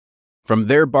From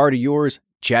their bar to yours,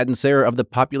 Chad and Sarah of the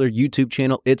popular YouTube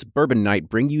channel It's Bourbon Night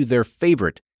bring you their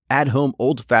favorite at-home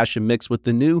old-fashioned mix with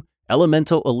the new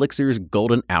Elemental Elixirs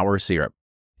Golden Hour Syrup.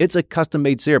 It's a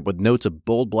custom-made syrup with notes of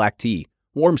bold black tea,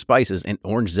 warm spices, and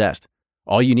orange zest.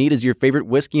 All you need is your favorite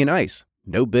whiskey and ice.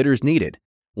 No bitters needed.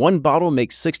 One bottle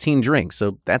makes 16 drinks,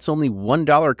 so that's only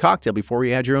 $1 a cocktail before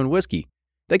you add your own whiskey.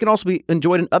 They can also be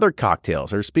enjoyed in other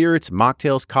cocktails or spirits,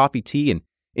 mocktails, coffee, tea, and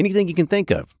anything you can think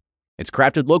of. It's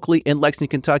crafted locally in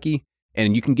Lexington, Kentucky,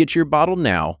 and you can get your bottle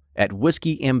now at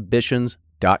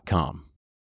whiskeyambitions.com.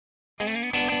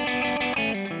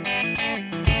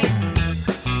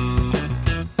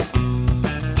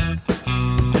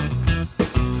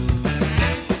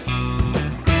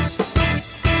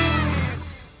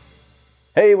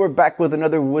 Hey, we're back with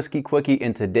another Whiskey Quickie,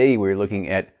 and today we're looking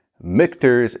at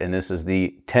Michter's, and this is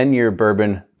the 10-year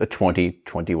bourbon, the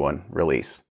 2021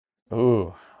 release.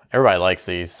 Ooh, everybody likes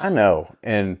these. I know,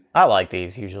 and I like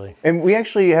these usually. And we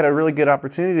actually had a really good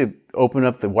opportunity to open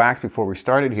up the wax before we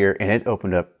started here, and it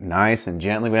opened up nice and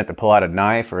gently. We didn't have to pull out a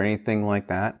knife or anything like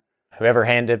that. Whoever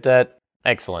hand dipped that,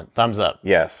 excellent. Thumbs up.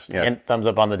 Yes. And thumbs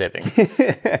up on the dipping.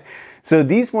 So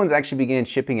these ones actually began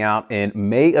shipping out in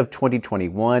May of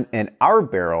 2021, and our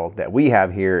barrel that we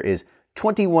have here is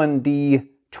 21D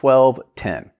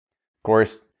 1210. Of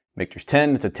course, Michter's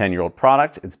 10, it's a 10-year-old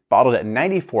product. It's bottled at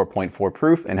 94.4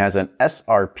 proof and has an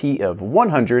SRP of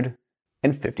 $150.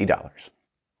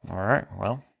 All right,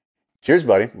 well. Cheers,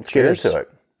 buddy. Let's get into it.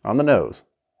 On the nose.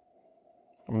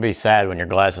 I'm going to be sad when your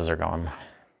glasses are gone.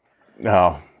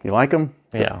 Oh, you like them?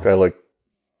 Yeah. Do I look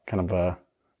kind of, do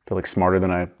I look smarter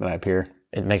than I appear?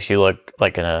 It makes you look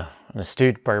like an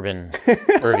astute bourbon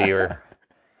reviewer.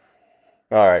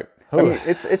 All right. I mean,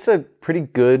 it's a pretty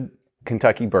good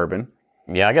Kentucky bourbon.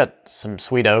 Yeah, I got some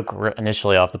sweet oak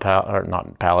initially off the palate, or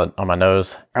not palate, on my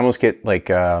nose. I almost get like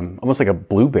almost like a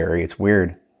blueberry. It's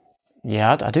weird.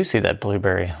 Yeah, I do see that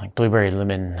blueberry, like blueberry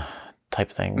lemon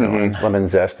type thing going. Mm-hmm. Lemon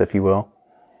zest, if you will.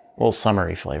 Little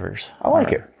summery flavors. I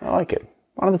like it. I like it.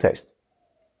 On the taste.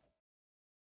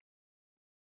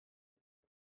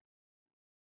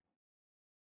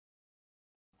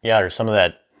 Yeah, there's some of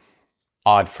that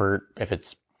odd fruit, if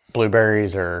it's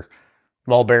blueberries or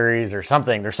mulberries or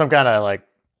something. There's some kind of like...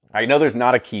 I know there's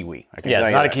not a kiwi. Yeah,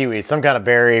 it's not a kiwi. It's some kind of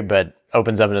berry, but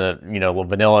opens up into, a little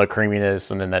vanilla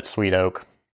creaminess and then that sweet oak.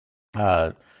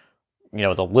 With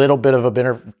a little bit of a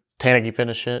bitter tannicky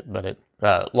finish but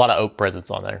a lot of oak presence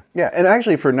on there. Yeah, and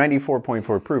actually for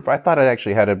 94.4 proof, I thought it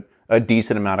actually had a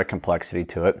decent amount of complexity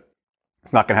to it.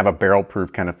 It's not going to have a barrel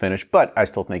proof kind of finish, but I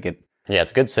still think it... Yeah,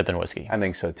 it's a good sipping whiskey. I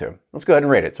think so too. Let's go ahead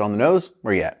and rate it. So on the nose,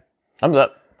 where you at? Thumbs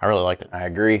up. I really liked it. I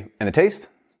agree. And the taste?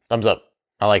 Thumbs up.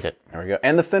 I liked it. There we go.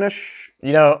 And the finish?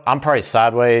 I'm probably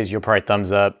sideways. You're probably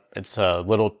thumbs up. It's a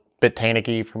little bit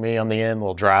tannicky for me on the end, a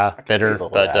little dry, bitter.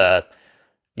 But,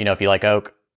 if you like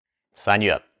oak, sign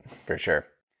you up. For sure.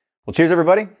 Well, cheers,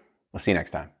 everybody. We'll see you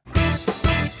next time.